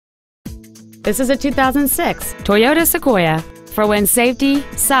This is a 2006 Toyota Sequoia for when safety,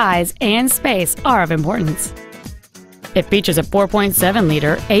 size, and space are of importance. It features a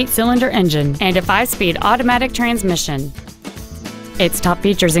 4.7-liter, 8-cylinder engine and a 5-speed automatic transmission. Its top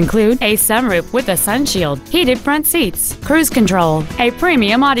features include a sunroof with a sunshield, heated front seats, cruise control, a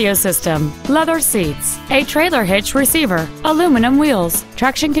premium audio system, leather seats, a trailer hitch receiver, aluminum wheels,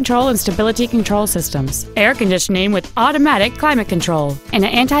 traction control and stability control systems, air conditioning with automatic climate control, and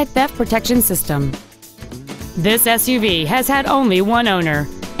an anti-theft protection system. This SUV has had only one owner,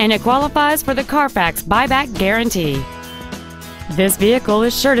 and it qualifies for the Carfax buyback guarantee. This vehicle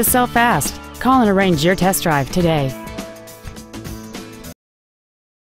is sure to sell fast. Call and arrange your test drive today.